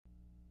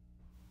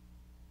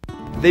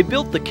They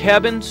built the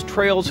cabins,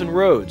 trails, and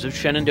roads of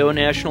Shenandoah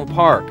National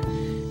Park,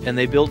 and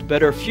they built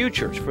better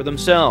futures for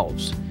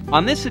themselves.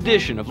 On this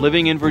edition of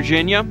Living in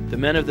Virginia, the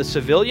men of the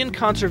Civilian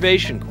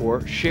Conservation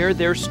Corps share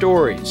their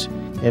stories.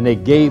 And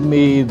it gave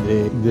me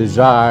the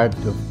desire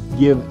to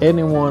give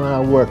anyone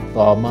I work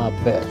for my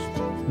best.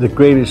 The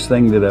greatest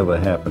thing that ever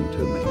happened to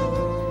me.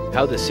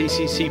 How the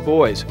CCC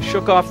boys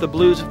shook off the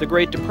blues of the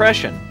Great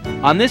Depression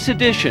on this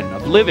edition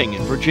of Living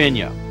in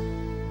Virginia.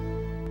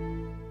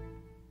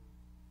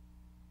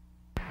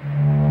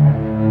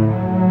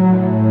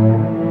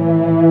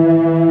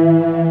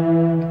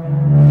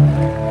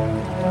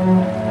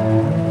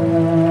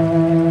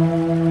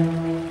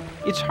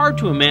 It's hard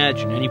to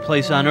imagine any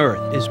place on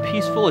Earth as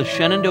peaceful as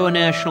Shenandoah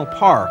National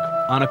Park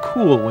on a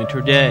cool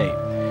winter day.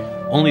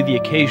 Only the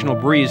occasional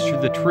breeze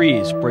through the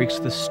trees breaks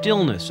the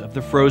stillness of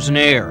the frozen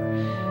air.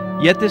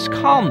 Yet this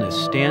calmness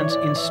stands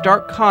in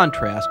stark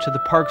contrast to the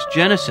park's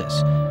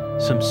genesis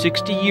some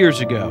 60 years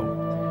ago.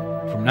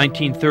 From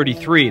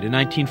 1933 to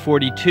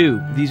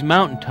 1942, these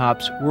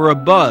mountaintops were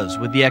abuzz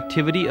with the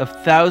activity of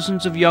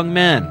thousands of young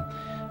men.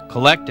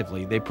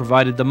 Collectively, they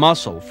provided the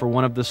muscle for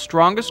one of the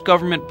strongest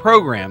government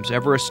programs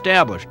ever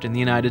established in the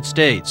United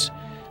States,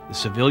 the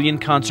Civilian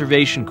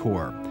Conservation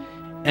Corps.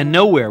 And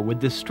nowhere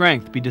would this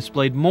strength be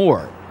displayed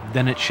more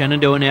than at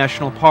Shenandoah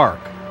National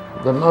Park.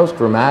 The most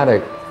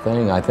dramatic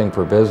thing, I think,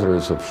 for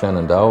visitors of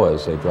Shenandoah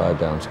as they drive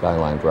down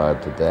Skyline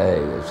Drive today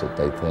is that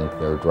they think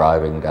they're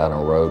driving down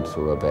a road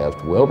through a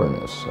vast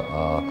wilderness.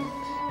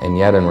 And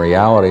yet, in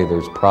reality,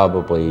 there's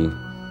probably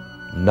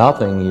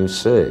nothing you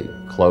see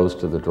close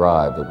to the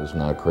drive that was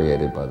not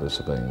created by the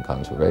Civilian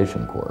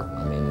Conservation Corps.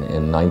 I mean,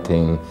 in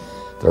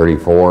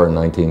 1934 and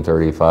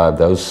 1935,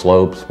 those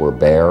slopes were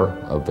bare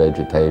of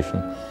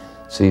vegetation.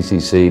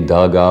 CCC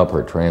dug up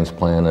or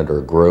transplanted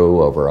or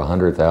grew over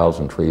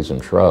 100,000 trees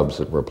and shrubs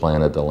that were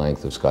planted the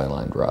length of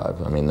Skyline Drive.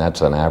 I mean,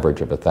 that's an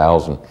average of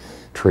 1,000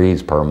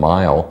 trees per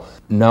mile.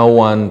 No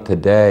one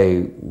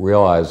today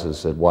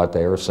realizes that what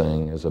they are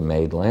seeing is a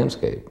made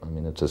landscape. I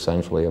mean, it's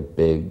essentially a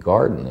big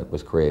garden that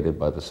was created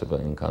by the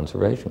Civilian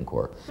Conservation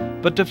Corps.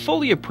 But to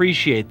fully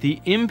appreciate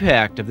the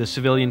impact of the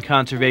Civilian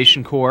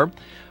Conservation Corps,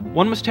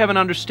 one must have an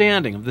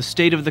understanding of the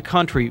state of the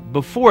country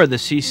before the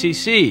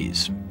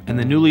CCCs and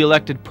the newly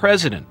elected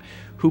president,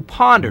 who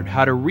pondered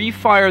how to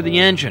refire the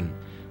engine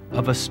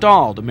of a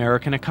stalled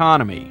American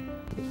economy.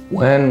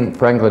 When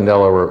Franklin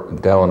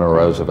Delano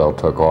Roosevelt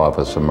took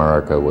office,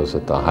 America was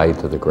at the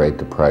height of the Great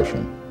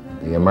Depression.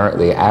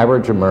 The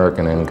average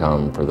American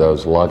income for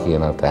those lucky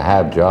enough to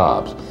have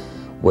jobs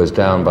was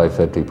down by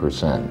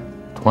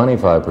 50%.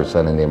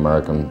 25% of the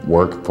American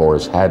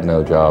workforce had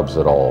no jobs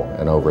at all,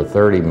 and over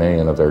 30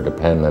 million of their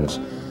dependents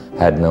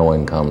had no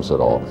incomes at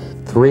all.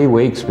 3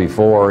 weeks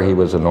before he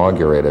was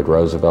inaugurated,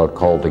 Roosevelt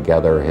called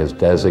together his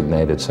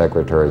designated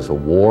secretaries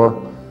of War,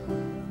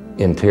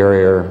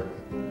 Interior,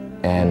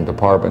 and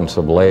Departments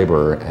of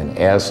Labor and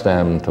asked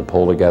them to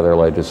pull together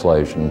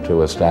legislation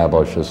to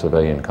establish a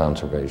Civilian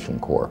Conservation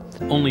Corps.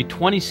 Only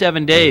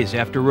 27 days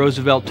after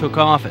Roosevelt took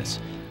office,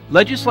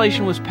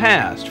 legislation was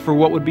passed for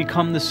what would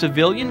become the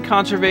Civilian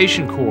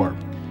Conservation Corps.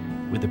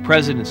 With the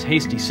president's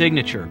hasty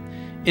signature,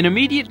 an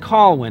immediate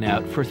call went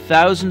out for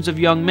thousands of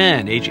young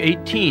men aged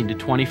 18 to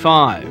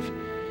 25.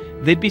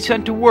 They'd be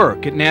sent to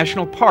work at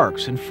national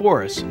parks and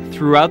forests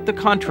throughout the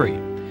country.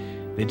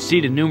 They'd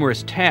see to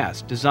numerous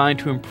tasks designed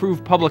to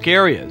improve public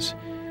areas,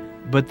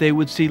 but they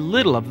would see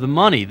little of the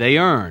money they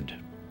earned.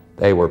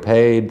 They were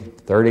paid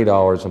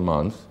 $30 a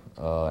month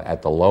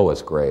at the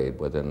lowest grade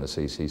within the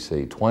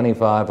CCC,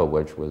 25 of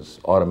which was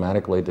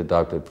automatically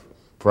deducted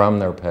from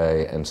their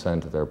pay and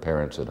sent to their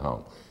parents at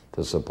home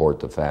to support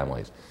the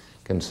families.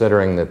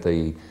 Considering that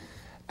the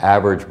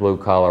average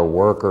blue-collar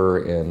worker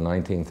in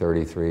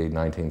 1933,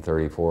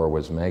 1934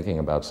 was making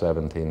about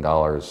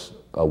 $17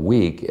 a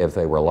week if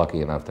they were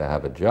lucky enough to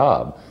have a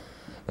job,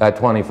 that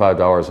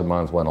 $25 a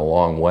month went a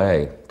long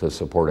way to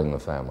supporting the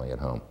family at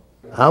home.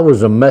 I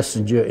was a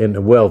messenger in the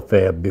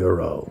Welfare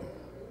Bureau.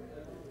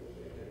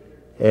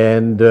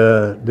 And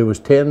there was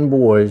 10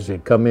 boys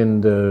that come in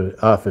the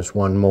office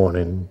one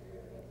morning,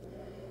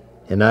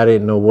 and I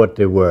didn't know what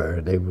they were.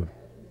 They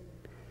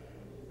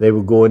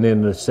were going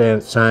in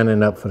and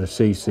signing up for the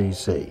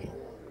CCC.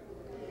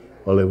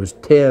 Well, there was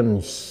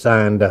 10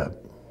 signed up.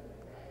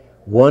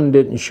 One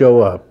didn't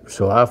show up,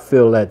 so I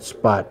filled that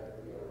spot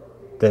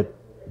that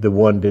the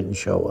one didn't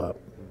show up.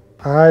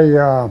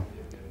 I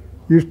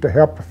used to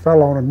help a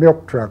fellow on a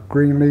milk truck,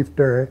 Greenleaf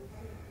Dairy,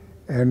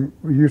 and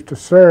we used to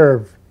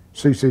serve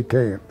CC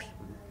camps.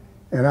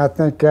 And I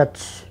think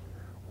that's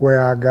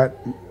where I got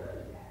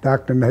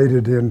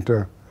indoctrinated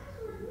into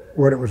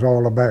what it was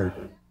all about.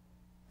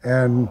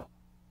 And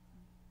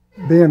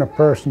being a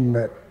person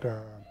that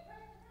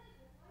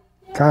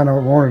kind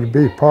of wanted to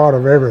be part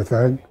of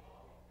everything,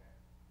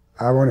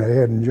 I went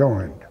ahead and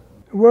joined.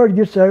 The word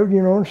gets out,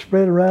 you know, and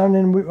spread around,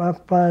 and I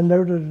find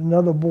out that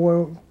another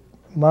boy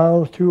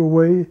miles or two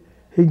away,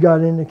 he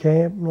got in the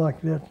camp like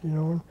that, you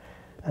know.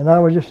 And I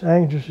was just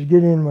anxious to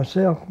get in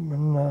myself.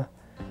 And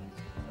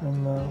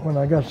when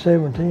I got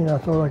 17, I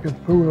thought I could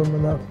fool them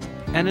enough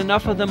and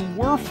enough of them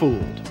were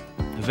fooled.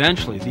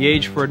 Eventually, the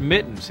age for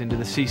admittance into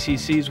the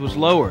CCCs was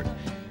lowered,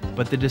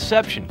 but the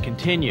deception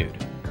continued.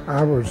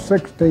 I was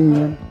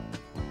 16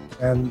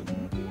 and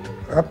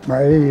upped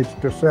my age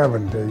to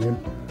 17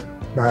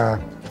 by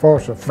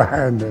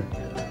falsifying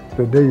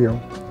the deal.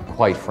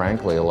 Quite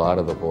frankly, a lot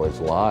of the boys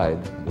lied.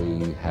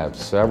 We have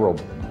several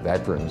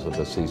veterans of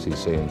the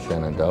CCC in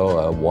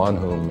Shenandoah, one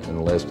whom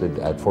enlisted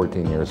at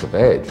 14 years of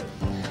age.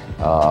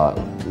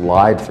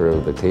 Lied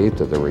through the teeth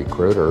to the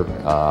recruiter.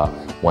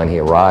 When he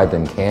arrived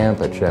in camp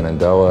at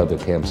Shenandoah, the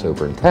camp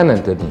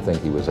superintendent didn't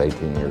think he was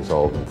 18 years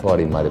old and thought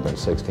he might have been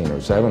 16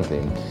 or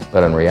 17,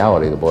 but in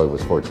reality the boy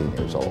was 14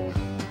 years old.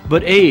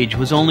 But age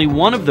was only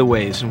one of the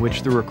ways in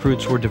which the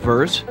recruits were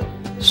diverse.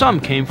 Some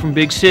came from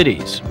big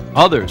cities,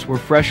 others were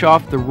fresh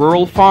off the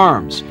rural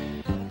farms,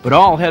 but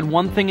all had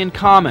one thing in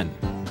common.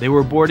 They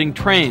were boarding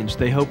trains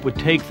they hoped would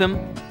take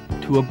them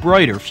to a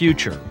brighter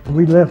future.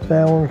 We left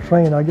there on a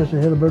train. I guess they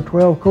had about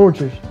 12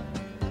 coaches.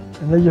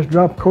 And they just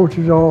dropped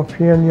coaches off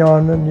here and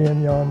yonder and here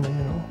and yonder, you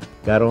know.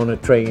 Got on a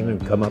train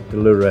and come up to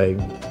Luray.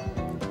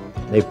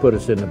 They put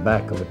us in the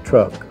back of a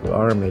truck, an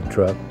army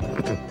truck.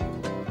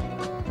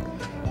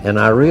 And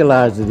I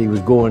realized that he was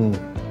going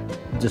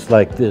just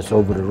like this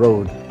over the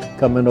road,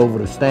 coming over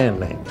to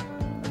Stanley.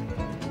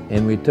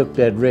 And we took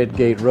that Red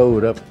Gate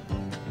Road up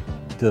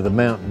to the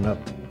mountain up,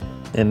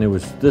 and it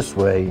was this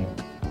way.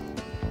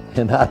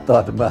 And I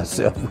thought to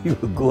myself, we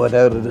were going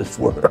out of this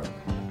world.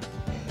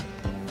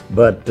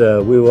 But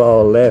we were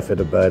all laughing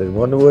about it.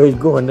 Wonder where he's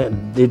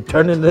going. He'd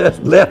turn into this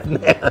left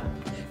now.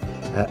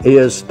 Our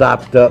ears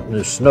stopped up and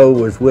the snow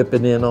was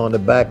whipping in on the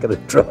back of the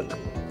truck.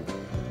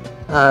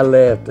 I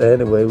laughed.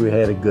 Anyway, we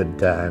had a good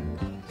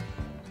time.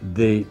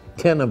 The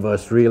 10 of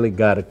us really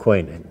got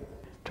acquainted.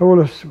 Told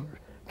us,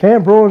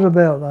 Camp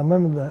Roosevelt, I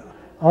remember the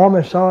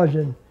Army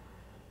sergeant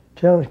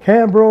telling us,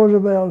 Camp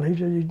Roosevelt, he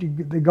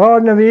said, the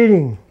Garden of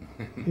Eden.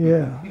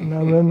 Yeah, and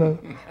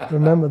I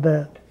remember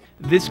that.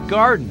 This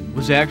garden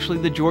was actually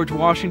the George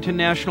Washington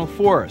National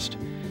Forest,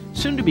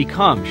 soon to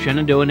become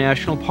Shenandoah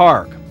National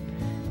Park.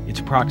 Its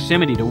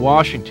proximity to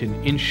Washington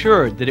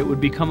ensured that it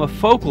would become a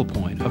focal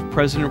point of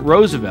President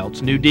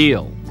Roosevelt's New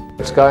Deal.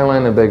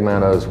 Skyline and Big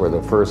Meadows were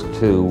the first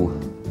two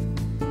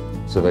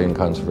Civilian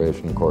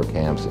Conservation Corps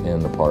camps in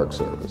the Park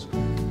Service.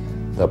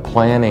 The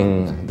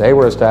planning, they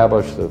were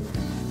established the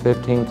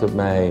 15th of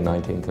May,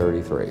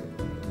 1933.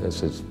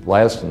 This is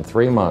less than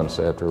 3 months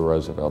after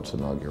Roosevelt's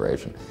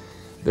inauguration.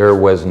 There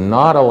was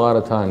not a lot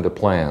of time to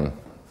plan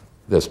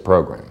this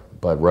program,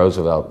 but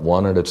Roosevelt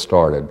wanted it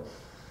started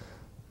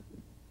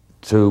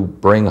to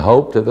bring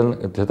hope to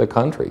the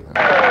country.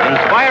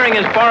 Inspiring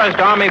his forest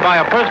army by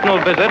a personal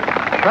visit,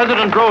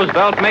 President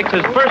Roosevelt makes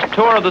his first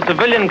tour of the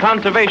Civilian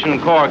Conservation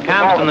Corps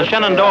camps in the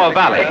Shenandoah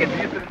Valley.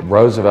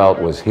 Roosevelt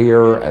was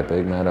here at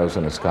Big Meadows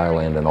and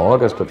Skyland in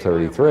August of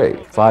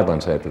 '33, 5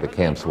 months after the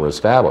camps were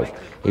established.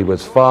 He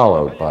was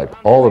followed by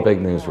all the big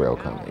newsreel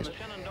companies.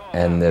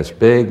 And this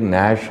big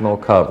national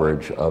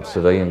coverage of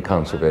Civilian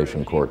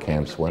Conservation Corps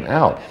camps went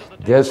out.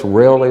 This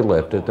really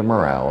lifted the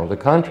morale of the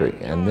country,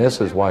 and this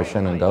is why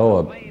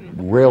Shenandoah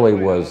really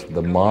was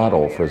the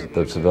model for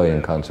the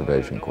Civilian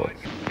Conservation Corps.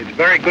 It's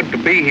very good to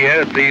be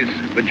here at these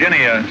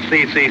Virginia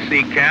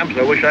CCC camps.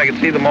 I wish I could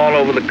see them all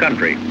over the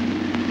country.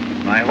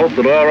 I hope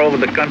that all over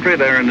the country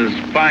they're in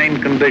as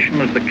fine condition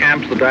as the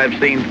camps that I've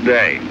seen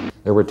today.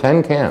 There were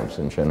 10 camps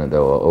in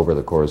Shenandoah over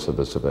the course of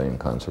the Civilian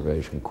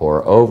Conservation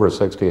Corps. Over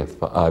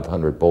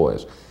 6,500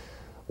 boys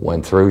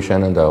went through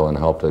Shenandoah and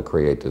helped to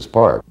create this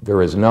park.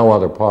 There is no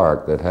other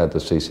park that had the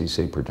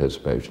CCC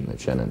participation that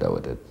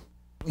Shenandoah did.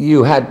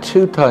 You had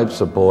two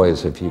types of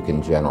boys, if you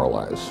can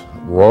generalize.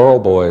 Rural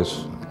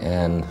boys,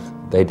 and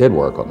they did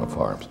work on the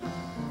farms.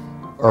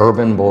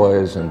 Urban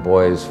boys and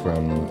boys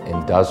from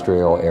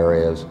industrial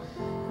areas,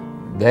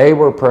 they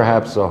were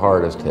perhaps the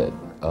hardest hit.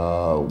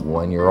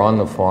 When you're on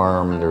the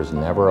farm, there's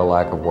never a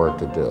lack of work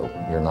to do.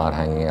 You're not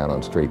hanging out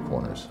on street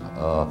corners.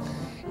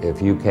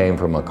 If you came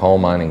from a coal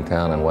mining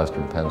town in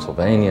western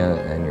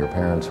Pennsylvania and your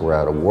parents were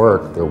out of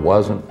work, there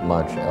wasn't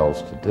much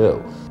else to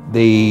do.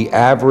 The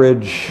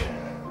average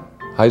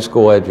high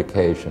school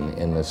education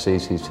in the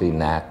CCC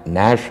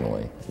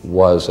nationally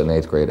was an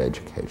 8th grade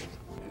education.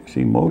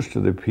 See, most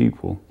of the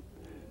people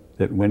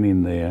that went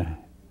in there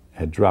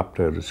had dropped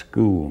out of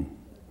school,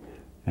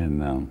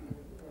 and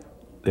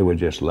they were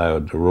just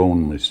allowed to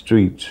roam the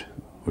streets,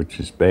 which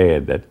is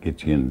bad. That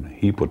gets you in a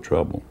heap of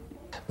trouble.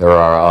 There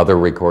are other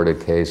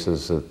recorded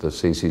cases that the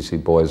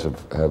CCC boys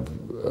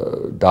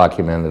have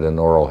documented in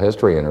oral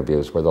history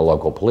interviews where the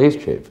local police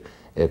chief,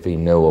 if he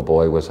knew a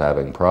boy was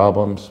having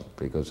problems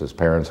because his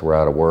parents were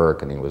out of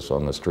work and he was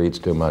on the streets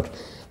too much,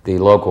 the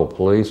local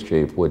police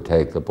chief would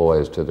take the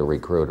boys to the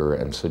recruiter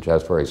and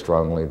suggest very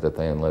strongly that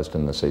they enlist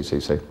in the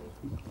CCC.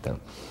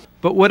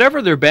 But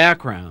whatever their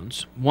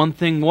backgrounds, one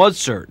thing was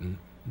certain.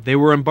 They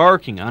were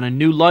embarking on a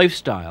new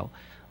lifestyle,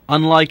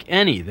 unlike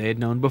any they had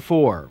known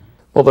before.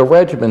 Well, the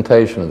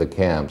regimentation of the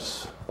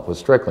camps was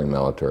strictly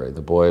military.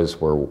 The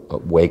boys were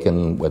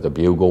wakened with a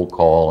bugle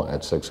call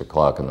at 6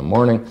 o'clock in the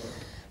morning.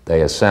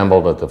 They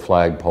assembled at the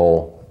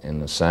flagpole in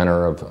the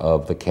center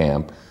of the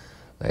camp.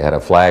 They had a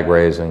flag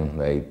raising.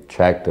 They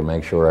checked to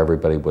make sure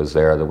everybody was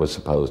there that was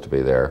supposed to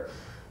be there.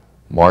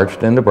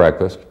 Marched into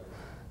breakfast.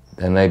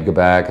 Then they'd go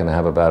back and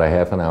have about a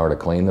half an hour to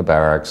clean the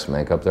barracks,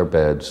 make up their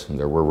beds.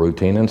 There were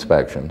routine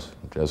inspections,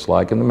 just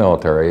like in the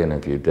military, and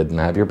if you didn't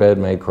have your bed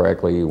made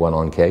correctly, you went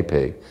on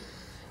KP.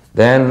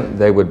 Then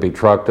they would be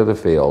trucked to the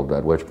field,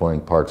 at which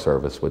point Park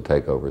Service would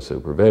take over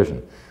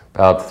supervision.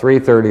 About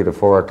 3:30 to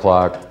 4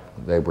 o'clock,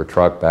 they were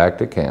trucked back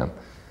to camp.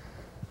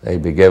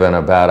 They'd be given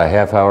about a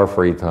half-hour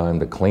free time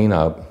to clean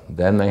up.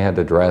 Then they had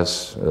to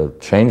dress,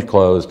 change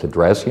clothes to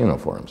dress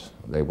uniforms.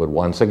 They would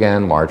once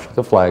again march to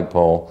the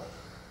flagpole,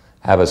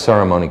 have a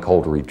ceremony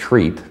called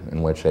retreat,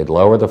 in which they'd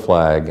lower the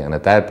flag, and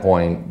at that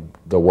point,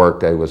 the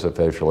workday was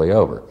officially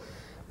over.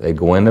 They'd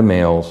go into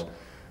meals.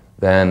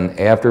 Then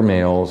after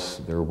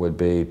meals, there would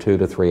be 2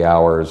 to 3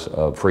 hours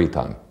of free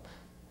time.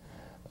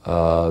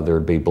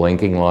 There'd be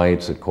blinking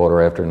lights at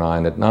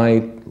 9:15 at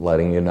night,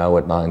 letting you know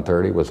at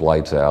 9:30 was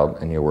lights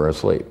out and you were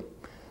asleep.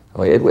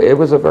 It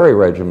was a very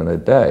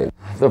regimented day.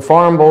 The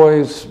farm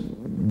boys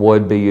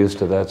would be used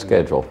to that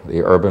schedule.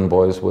 The urban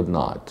boys would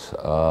not.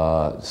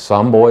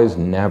 Some boys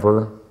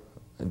never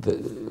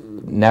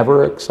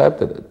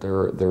accepted it.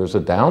 There's a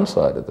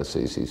downside of the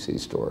CCC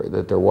story,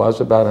 that there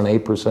was about an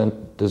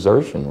 8%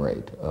 desertion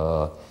rate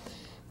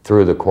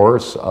through the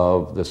course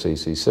of the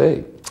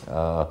CCC.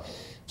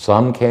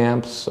 Some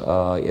camps,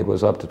 it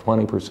was up to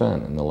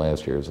 20% in the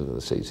last years of the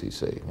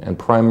CCC, and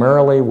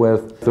primarily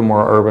with the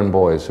more urban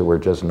boys who were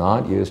just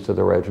not used to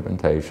the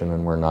regimentation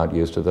and were not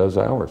used to those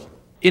hours.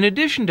 In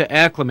addition to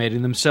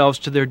acclimating themselves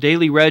to their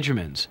daily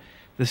regimens,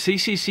 the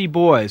CCC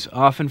boys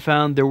often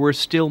found there were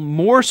still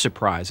more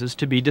surprises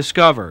to be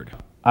discovered.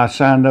 I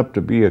signed up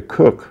to be a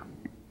cook,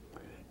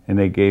 and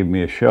they gave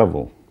me a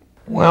shovel.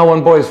 Well,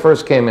 when boys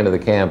first came into the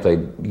camp,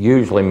 they'd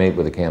usually meet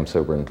with the camp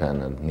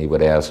superintendent, and he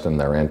would ask them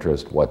their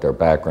interest, what their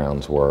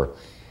backgrounds were.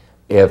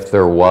 If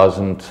there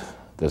wasn't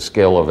the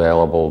skill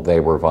available, they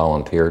were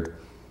volunteered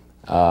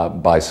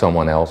by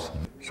someone else.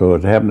 So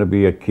it happened to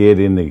be a kid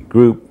in the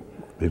group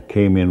that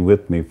came in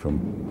with me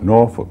from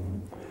Norfolk,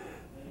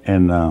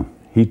 and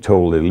he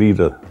told the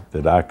leader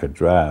that I could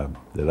drive,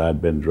 that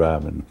I'd been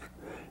driving,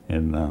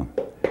 and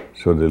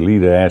so the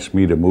leader asked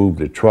me to move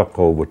the truck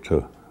over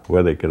to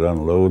where they could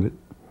unload it.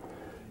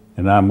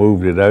 And I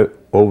moved it out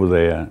over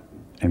there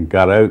and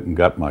got out and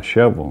got my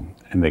shovel.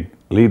 And the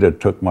leader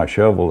took my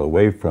shovel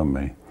away from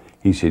me.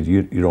 He said,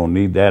 you don't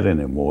need that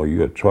anymore,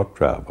 you're a truck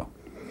driver.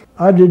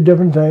 I did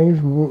different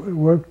things,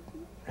 worked,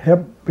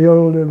 helped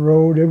build the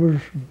road. There was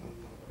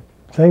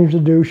things to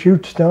do,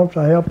 shoot stumps.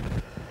 I helped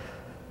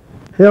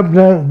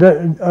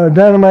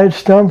dynamite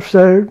stumps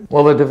there.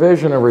 Well, the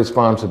division of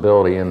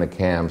responsibility in the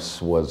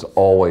camps was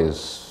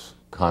always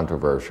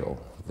controversial.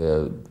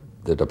 The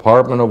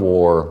Department of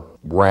War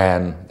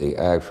ran the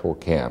actual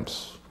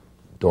camps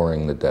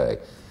during the day.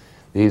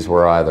 These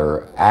were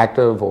either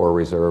active or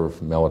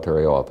reserve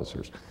military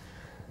officers.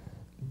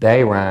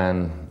 They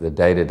ran the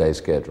day-to-day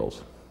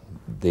schedules.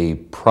 The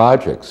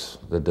projects,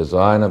 the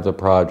design of the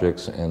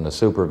projects and the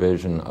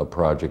supervision of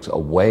projects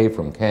away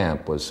from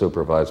camp was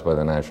supervised by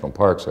the National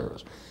Park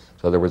Service.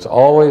 So there was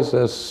always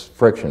this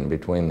friction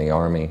between the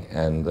Army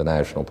and the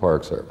National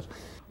Park Service.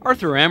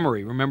 Arthur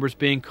Emery remembers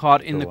being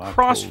caught in the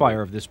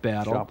crossfire of this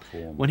battle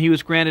when he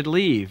was granted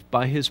leave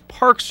by his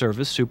Park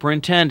Service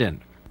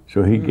superintendent.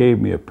 So he gave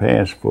me a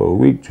pass for a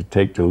week to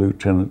take to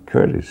Lieutenant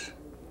Curtis.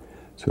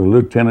 So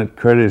Lieutenant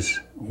Curtis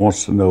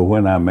wants to know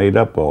when I made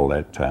up all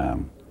that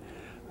time.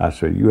 I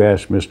said, you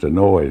ask Mr.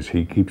 Noyes,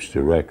 he keeps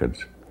the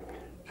records.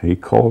 So he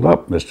called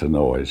up Mr.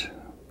 Noyes.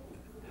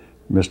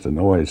 Mr.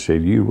 Noyes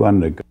said, you run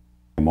the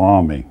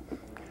Army.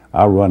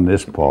 I run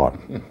this part.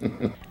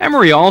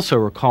 Emery also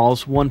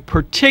recalls one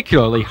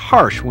particularly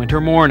harsh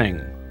winter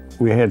morning.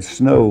 We had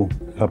snow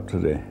up to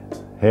the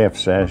half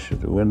sash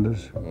of the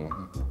windows.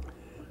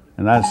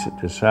 And I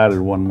decided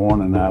one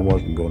morning I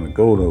wasn't going to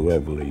go to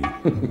Reveille.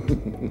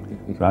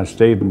 So I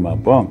stayed in my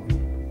bunk.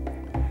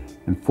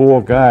 And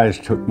 4 guys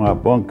took my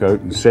bunk out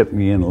and set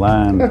me in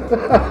line.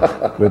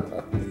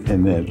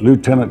 And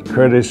Lieutenant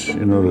Curtis,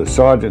 the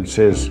sergeant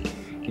says,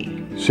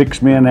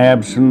 6 men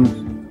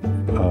absent,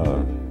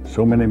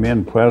 so many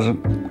men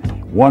present,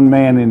 1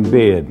 man in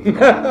bed.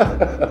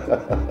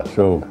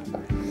 So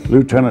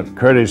Lieutenant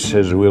Curtis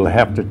says, we'll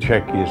have to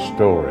check his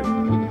story.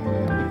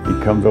 He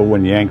comes over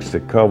and yanks the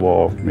cover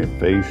off my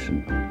face,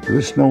 and it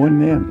was snowing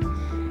then.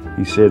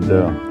 He said,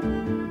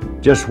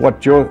 just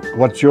what's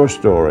your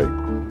story?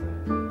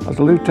 I said,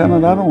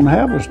 Lieutenant, I don't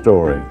have a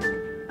story.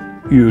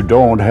 You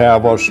don't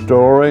have a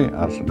story?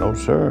 I said, no,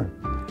 sir.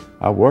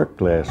 I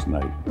worked last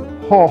night.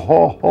 Ho,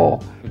 ho,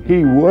 ho.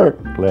 He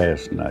worked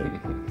last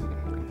night.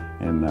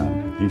 And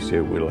he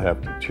said, we'll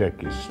have to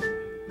check his,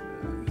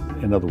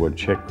 in other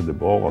words, check with the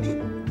boss.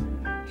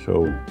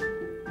 So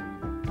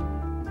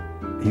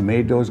he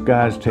made those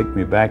guys take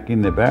me back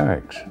in the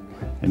barracks.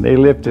 And they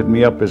lifted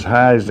me up as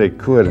high as they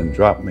could and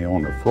dropped me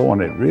on the floor,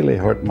 and it really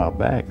hurt my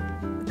back.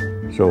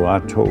 So I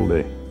told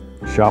the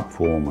shop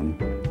foreman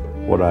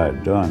what I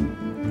had done.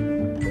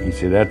 He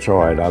said, that's all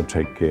right, I'll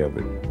take care of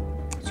it.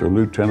 So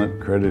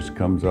Lieutenant Curtis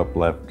comes up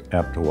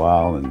after a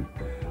while and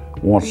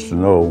wants to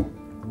know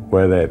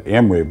where that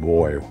Emery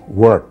boy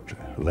worked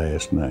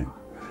last night.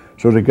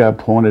 So the guy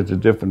pointed to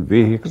different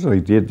vehicles. So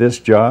he did this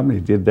job, he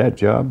did that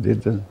job,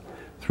 did the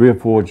 3 or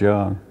 4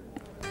 jobs.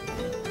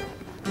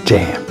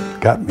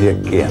 Damn, got me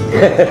again.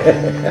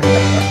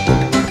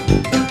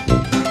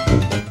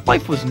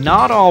 Life was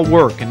not all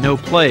work and no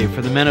play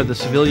for the men of the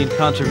Civilian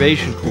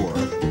Conservation Corps.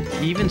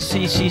 Even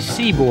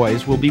CCC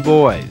boys will be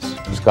boys.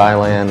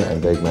 Skyland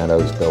and Big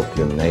Meadows built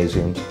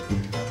gymnasiums.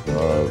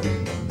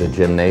 The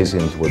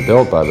gymnasiums were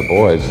built by the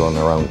boys on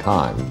their own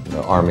time.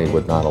 The Army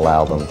would not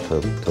allow them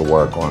to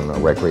work on a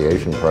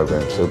recreation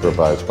program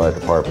supervised by the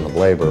Department of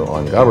Labor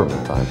on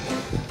government time.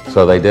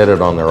 So they did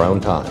it on their own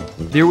time.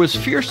 There was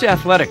fierce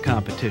athletic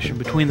competition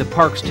between the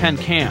park's 10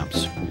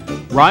 camps.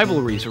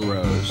 Rivalries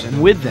arose,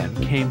 and with them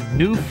came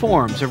new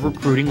forms of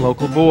recruiting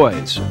local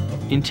boys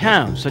in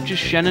towns such as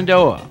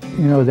Shenandoah.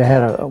 You know, they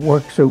had a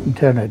work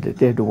superintendent that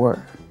did the work.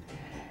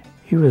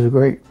 He was a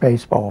great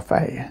baseball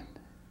fan.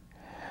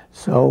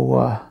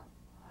 So,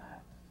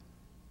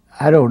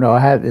 I don't know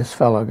how this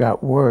fellow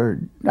got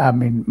word. I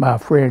mean, my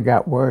friend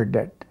got word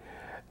that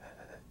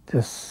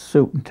this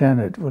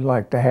superintendent would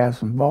like to have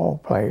some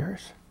ball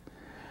players.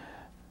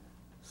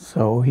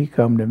 So he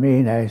come to me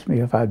and asked me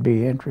if I'd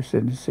be interested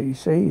in the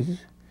CCs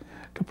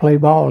to play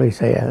ball, he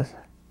says.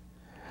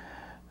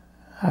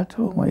 I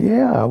told him,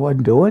 yeah, I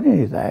wasn't doing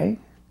anything.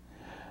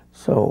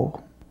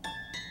 So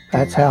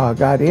that's how I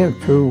got in,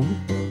 through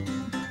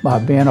my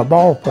being a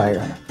ball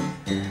player.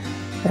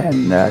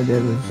 And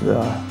there was,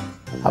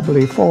 I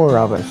believe, 4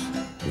 of us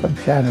from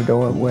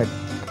Shenandoah went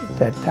at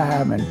that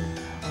time, and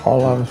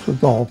all of us were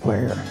ball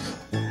players.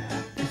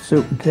 The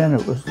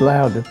superintendent was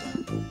allowed to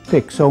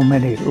pick so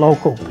many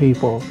local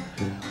people,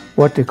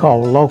 what they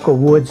call local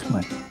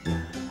woodsmen.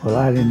 Well,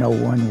 I didn't know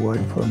one wood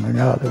from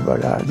another,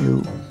 but I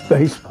knew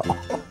baseball.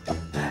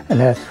 And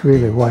that's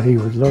really what he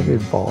was looking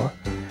for.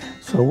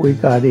 So we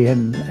got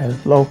in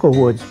as local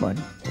woodsmen.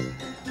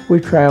 We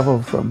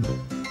traveled from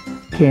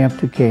camp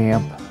to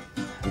camp.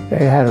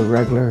 They had a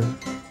regular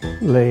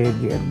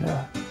league, and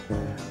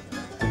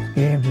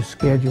games were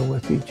scheduled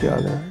with each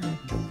other.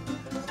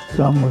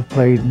 Some were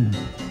played in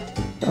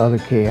other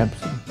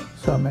camps, and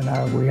some in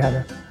our, we had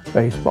a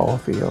baseball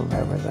field and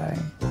everything.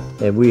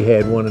 And we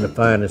had one of the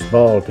finest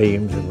ball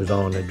teams that was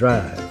on the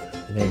drive,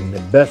 named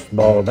the Best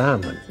Ball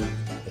Diamond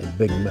at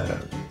Big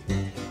Meadows.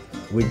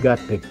 We got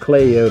the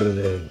clay out of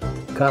the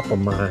copper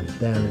mines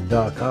down in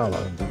Dark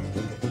Hollow,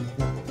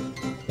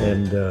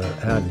 and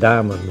our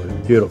diamond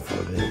was beautiful,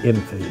 the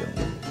infield.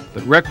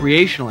 But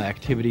recreational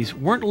activities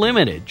weren't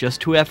limited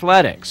just to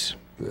athletics.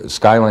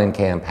 Skyland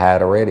Camp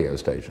had a radio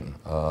station,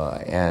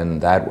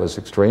 and that was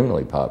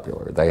extremely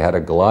popular. They had a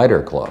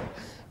glider club.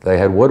 They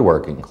had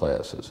woodworking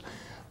classes.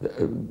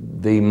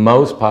 The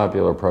most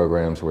popular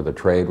programs were the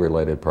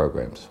trade-related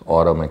programs,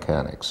 auto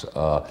mechanics.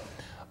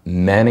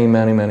 Many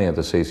of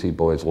the CC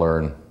boys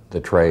learned the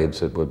trades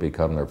that would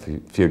become their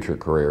future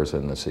careers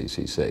in the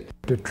CCC.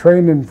 The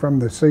training from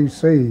the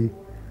CC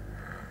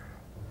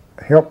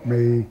helped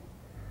me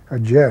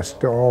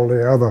adjust to all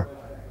the other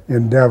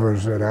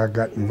endeavors that I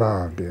got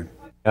involved in.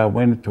 I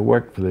went to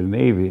work for the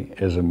Navy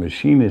as a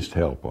machinist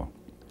helper,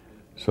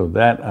 so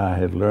that I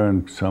had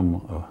learned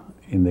some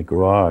in the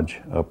garage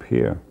up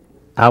here.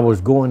 I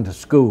was going to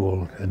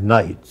school at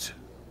nights,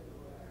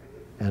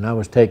 and I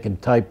was taking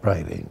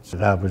typewritings,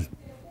 and I was a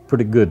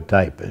pretty good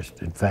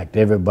typist. In fact,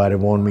 everybody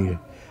wanted me to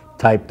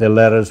type their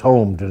letters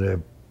home to their,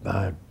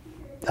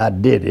 I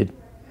did it.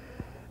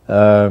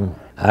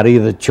 I'd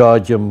either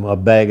charge them a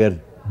bag of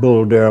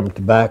Bull Durham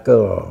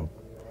tobacco or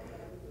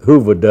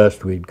Hoover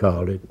dust, we'd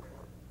call it.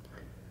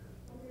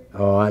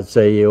 Or I'd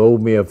say, you owe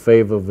me a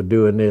favor for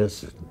doing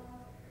this.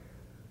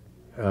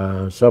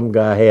 Some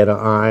guy had an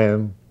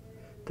iron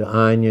to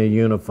iron your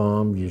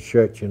uniforms, your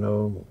shirts, you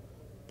know.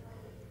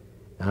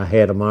 I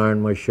had them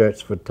iron my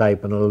shirts for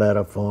typing a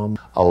letter for them.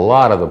 A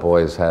lot of the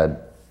boys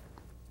had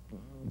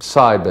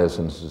side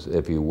businesses,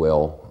 if you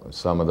will.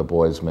 Some of the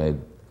boys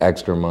made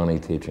extra money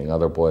teaching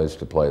other boys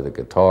to play the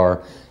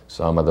guitar.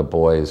 Some of the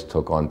boys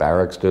took on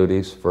barracks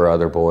duties for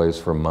other boys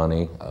for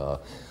money.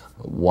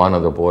 One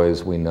of the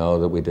boys we know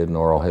that we did an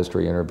oral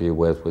history interview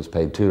with was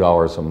paid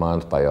 $2 a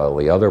month by all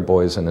the other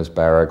boys in his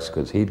barracks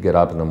because he'd get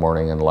up in the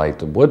morning and light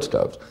the wood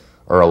stoves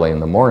early in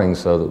the morning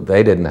so that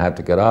they didn't have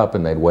to get up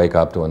and they'd wake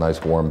up to a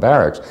nice warm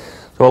barracks.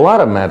 So a lot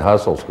of them had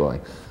hustles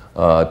going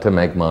to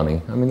make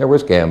money. I mean, there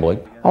was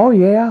gambling. Oh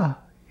yeah,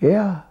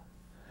 yeah.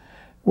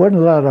 Wasn't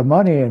a lot of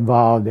money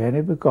involved in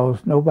it because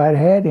nobody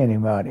had any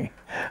money.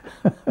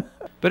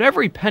 But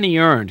every penny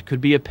earned could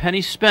be a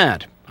penny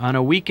spent on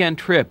a weekend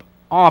trip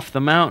off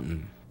the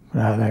mountain.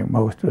 I think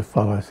most of the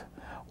fellas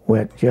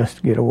went just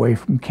to get away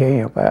from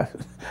camp.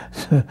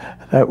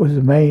 That was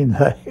the main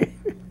thing.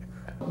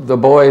 The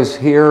boys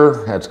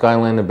here at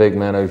Skyland and Big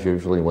Meadows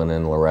usually went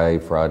in Luray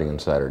Friday and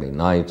Saturday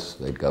nights.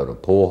 They'd go to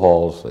pool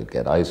halls, they'd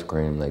get ice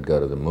cream, they'd go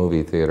to the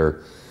movie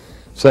theater.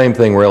 Same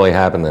thing really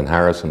happened in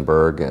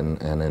Harrisonburg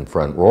and in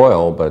Front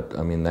Royal, but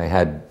I mean, they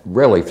had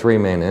really three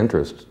main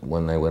interests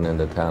when they went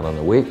into town on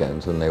the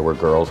weekends, and they were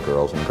girls,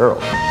 girls, and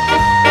girls.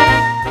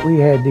 We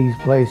had these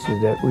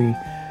places that we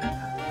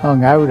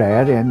hung out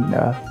at, and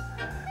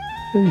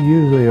it was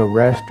usually a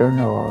restaurant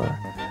or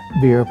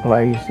a beer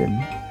place,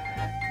 and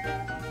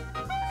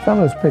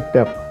fellas picked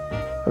up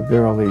a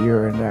girl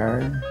here and there.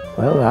 And,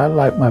 well, I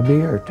like my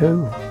beer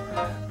too,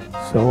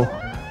 so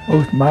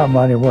most of my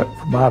money went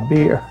for my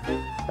beer.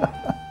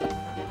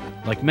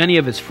 Like many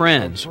of his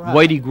friends,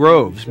 Whitey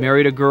Groves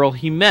married a girl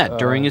he met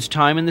during his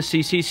time in the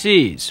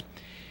CCCs.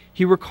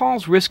 He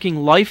recalls risking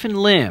life and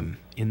limb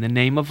in the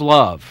name of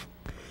love.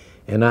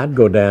 And I'd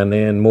go down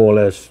there and more or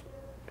less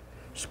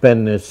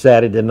spend the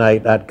Saturday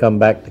night. I'd come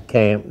back to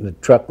camp, and the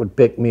truck would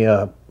pick me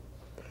up,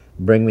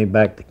 bring me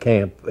back to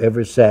camp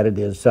every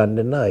Saturday and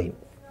Sunday night.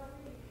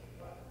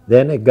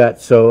 Then it got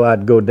so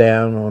I'd go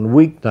down on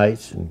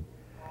weeknights, and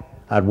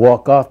I'd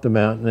walk off the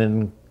mountain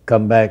and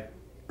come back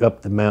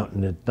up the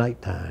mountain at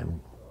nighttime.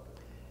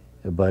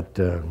 But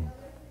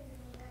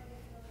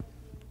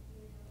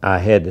I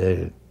had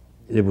to,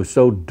 it was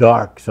so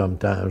dark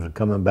sometimes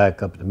coming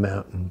back up the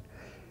mountain.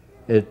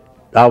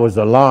 I was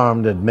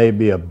alarmed that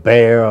maybe a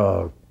bear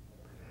or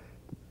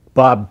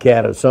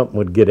bobcat or something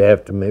would get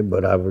after me,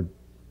 but I was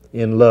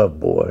in love,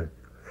 boy.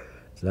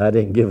 So I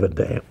didn't give a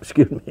damn,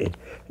 excuse me.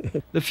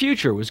 The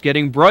future was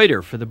getting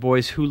brighter for the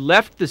boys who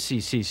left the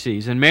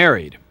CCCs and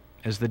married.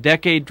 As the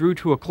decade drew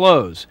to a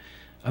close,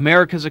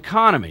 America's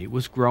economy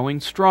was growing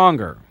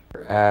stronger.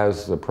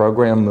 As the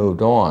program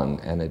moved on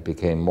and it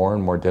became more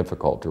and more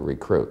difficult to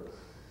recruit,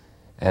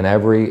 and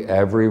every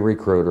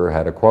recruiter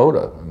had a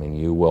quota. I mean,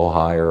 you will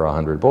hire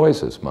 100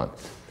 boys this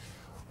month.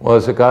 Well,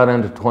 as it got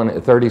into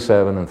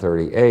 37 and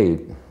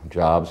 38,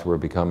 jobs were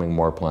becoming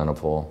more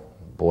plentiful.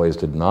 Boys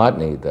did not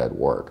need that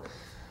work.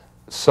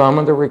 Some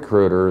of the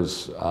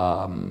recruiters,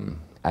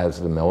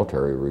 as the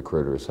military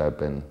recruiters have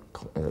been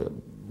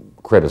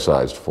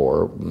criticized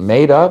for,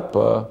 made up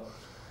a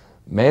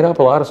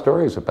lot of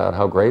stories about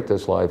how great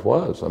this life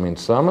was. I mean,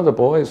 some of the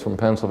boys from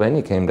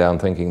Pennsylvania came down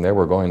thinking they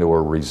were going to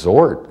a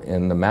resort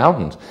in the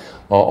mountains.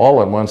 Well,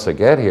 all at once they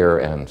get here,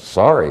 and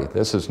sorry,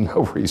 this is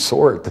no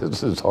resort,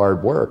 this is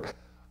hard work.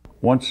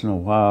 Once in a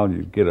while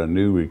you'd get a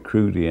new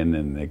recruit in,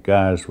 and the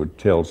guys would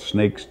tell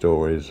snake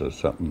stories or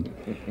something,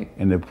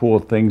 and the poor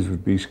things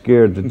would be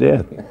scared to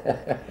death.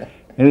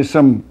 And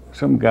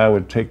some guy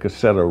would take a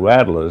set of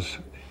rattlers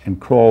and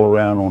crawl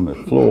around on the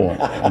floor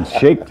and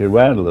shake the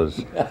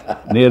rattlers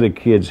near the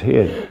kid's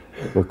head.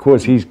 Of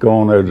course, he's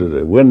gone out of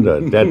the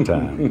window at that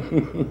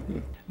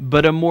time.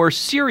 But a more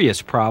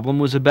serious problem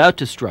was about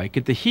to strike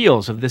at the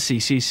heels of the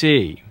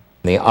CCC.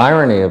 The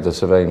irony of the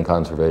Civilian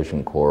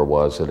Conservation Corps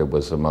was that it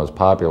was the most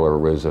popular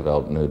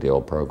Roosevelt New Deal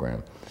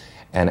program.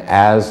 And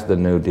as the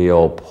New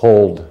Deal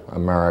pulled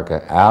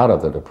America out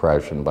of the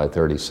Depression by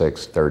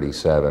 36,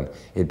 37,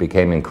 it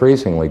became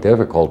increasingly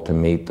difficult to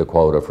meet the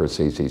quota for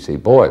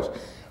CCC boys.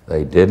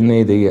 They didn't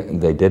need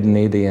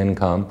the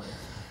income.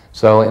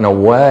 So in a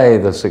way,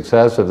 the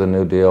success of the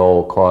New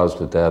Deal caused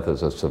the death of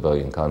the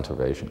Civilian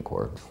Conservation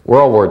Corps.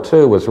 World War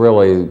II was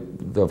really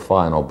the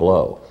final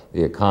blow.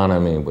 The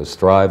economy was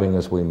thriving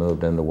as we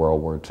moved into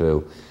World War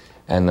II,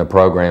 and the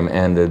program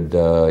ended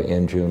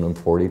in June of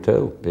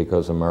 '42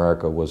 because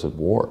America was at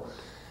war.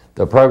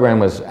 The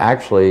program is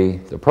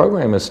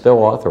still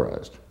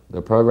authorized.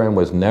 The program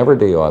was never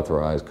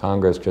deauthorized.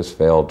 Congress just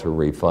failed to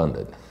refund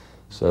it.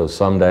 So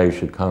someday,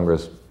 should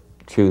Congress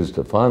choose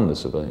to fund the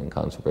Civilian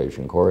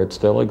Conservation Corps, it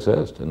still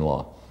exists in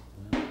law.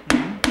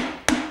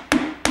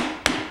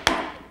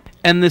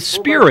 And the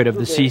spirit of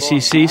the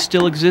CCC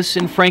still exists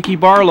in Frankie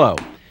Barlow.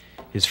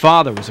 His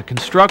father was a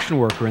construction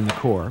worker in the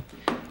Corps.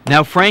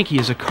 Now Frankie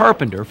is a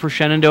carpenter for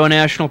Shenandoah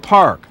National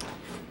Park.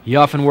 He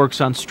often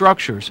works on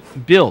structures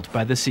built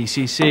by the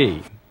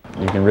CCC.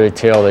 You can really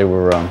tell they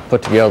were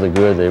put together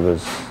good. They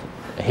was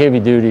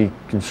heavy-duty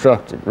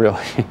constructed,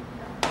 really.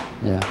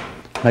 Yeah.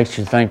 Makes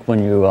you think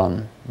when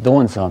you're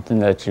doing something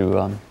that you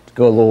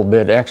go a little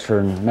bit extra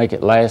and make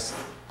it last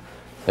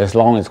as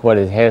long as what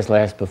it has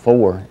lasted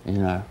before, you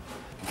know.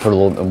 Put a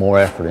little bit more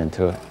effort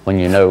into it when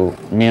you know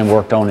men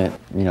worked on it,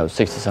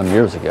 60-some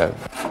years ago.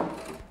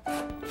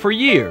 For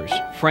years,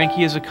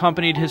 Frankie has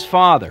accompanied his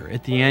father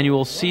at the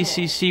annual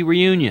CCC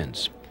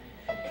reunions.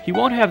 He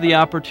won't have the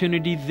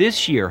opportunity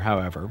this year,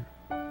 however.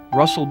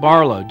 Russell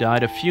Barlow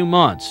died a few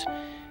months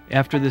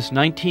after this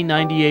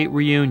 1998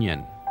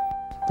 reunion.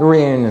 The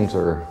reunions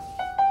are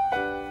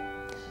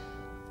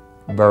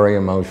very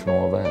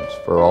emotional events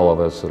for all of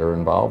us that are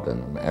involved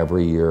in them.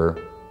 Every year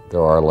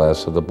there are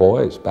less of the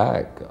boys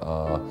back,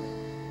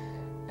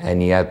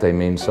 and yet they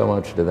mean so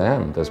much to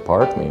them. This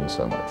park means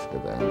so much to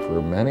them.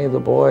 For many of the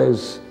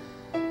boys,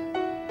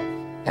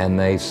 and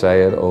they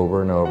say it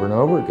over and over and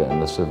over again,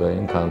 the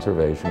Civilian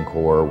Conservation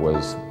Corps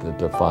was the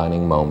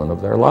defining moment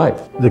of their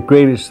life. The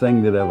greatest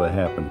thing that ever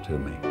happened to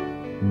me.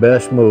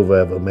 Best move I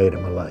ever made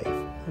in my life.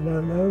 And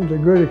that was a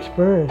good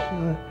experience.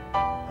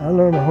 I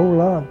learned a whole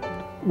lot.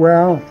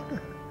 Well,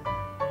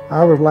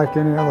 I was like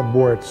any other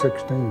boy at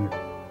 16.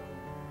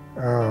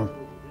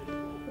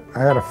 I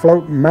had a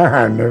floating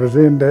mind that was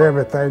into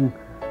everything,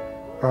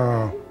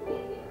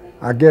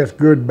 I guess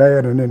good,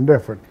 bad, and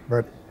indifferent.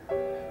 But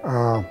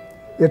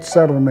it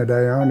settled me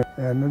down,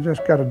 and I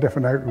just got a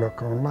different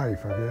outlook on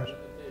life, I guess.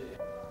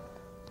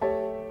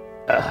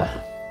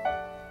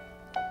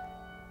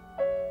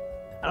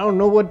 I don't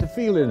know what the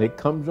feeling that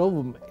comes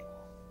over me.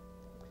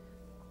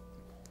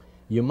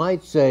 You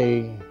might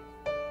say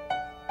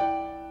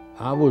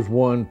I was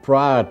one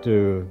prior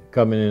to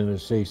coming into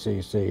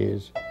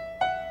CCCs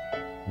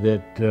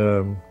that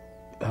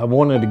I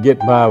wanted to get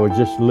by with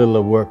just as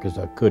little work as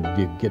I could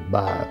get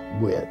by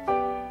with.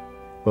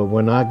 But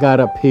when I got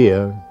up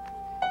here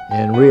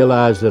and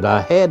realized that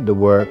I had to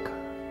work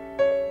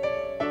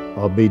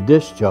or be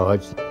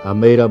discharged, I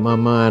made up my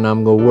mind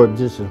I'm going to work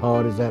just as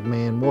hard as that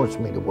man wants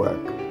me to work.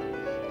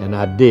 And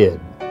I did.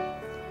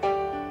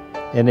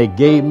 And it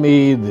gave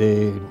me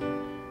the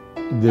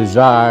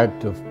desire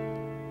to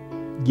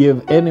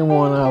give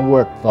anyone I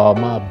worked for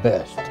my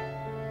best.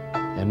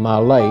 And my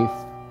life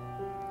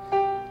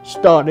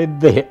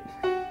started then.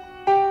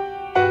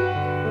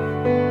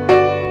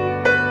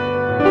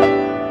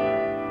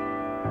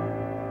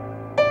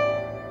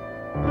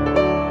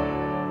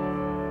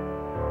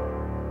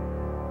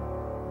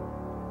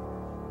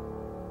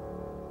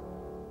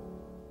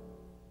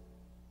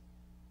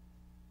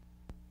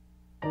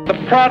 The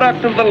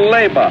product of the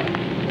labor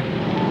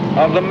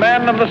of the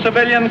men of the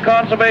Civilian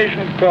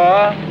Conservation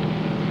Corps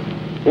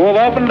who have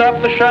opened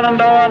up the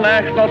Shenandoah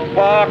National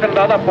Park and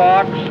other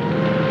parks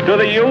to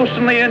the use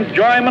and the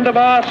enjoyment of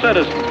our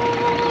citizens.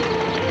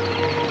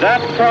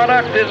 That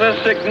product is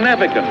as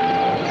significant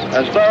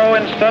as though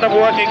instead of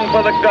working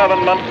for the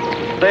government,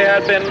 they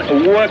had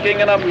been working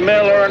in a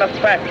mill or in a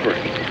factory.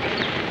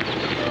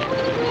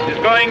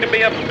 It's going to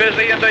be a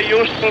busy and a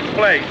useful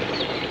place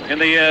in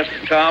the years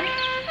to come,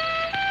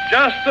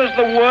 just as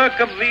the work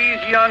of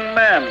these young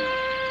men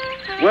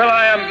will,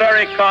 I am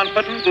very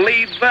confident,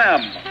 lead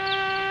them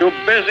to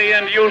busy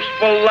and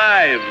useful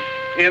lives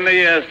in the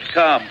years to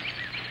come.